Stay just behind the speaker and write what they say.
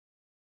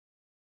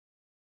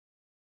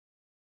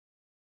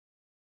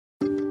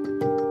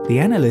The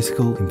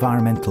Analytical,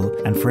 Environmental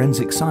and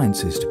Forensic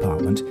Sciences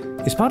Department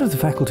is part of the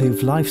Faculty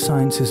of Life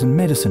Sciences and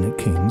Medicine at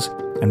King's,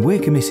 and we're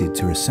committed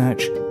to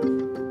research,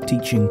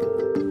 teaching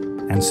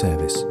and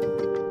service.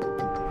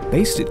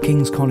 Based at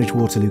King's College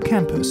Waterloo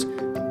campus,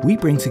 we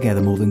bring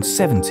together more than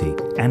 70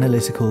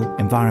 analytical,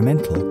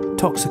 environmental,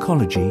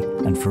 toxicology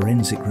and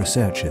forensic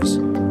researchers.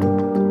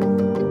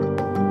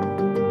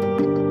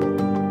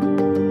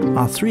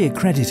 Our 3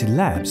 accredited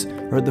labs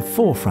are at the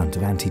forefront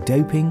of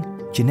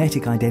anti-doping,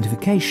 genetic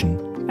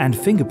identification and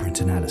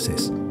fingerprint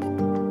analysis.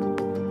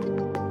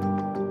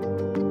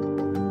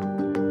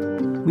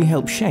 We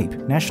help shape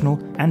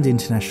national and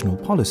international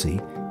policy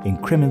in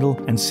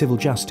criminal and civil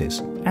justice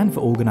and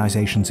for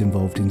organisations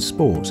involved in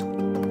sport.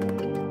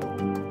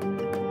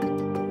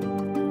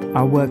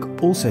 Our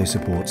work also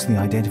supports the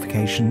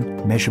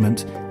identification,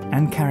 measurement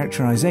and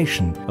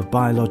characterisation of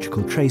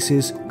biological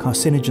traces,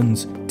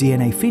 carcinogens,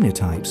 DNA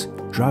phenotypes,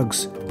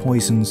 drugs,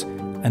 poisons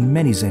and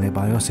many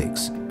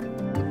xenobiotics.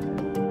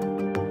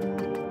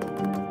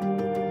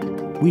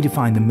 We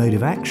define the mode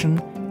of action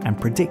and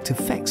predict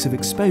effects of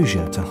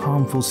exposure to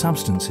harmful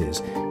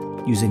substances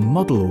using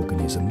model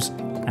organisms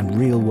and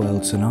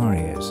real-world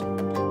scenarios.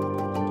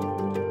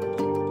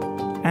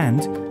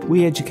 And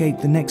we educate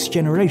the next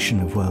generation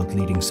of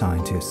world-leading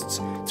scientists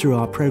through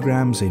our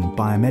programs in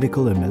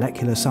biomedical and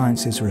molecular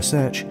sciences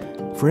research,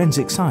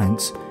 forensic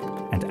science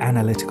and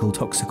analytical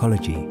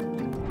toxicology.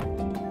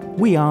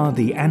 We are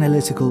the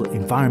Analytical,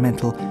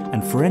 Environmental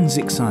and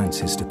Forensic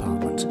Sciences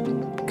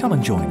Department. Come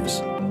and join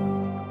us.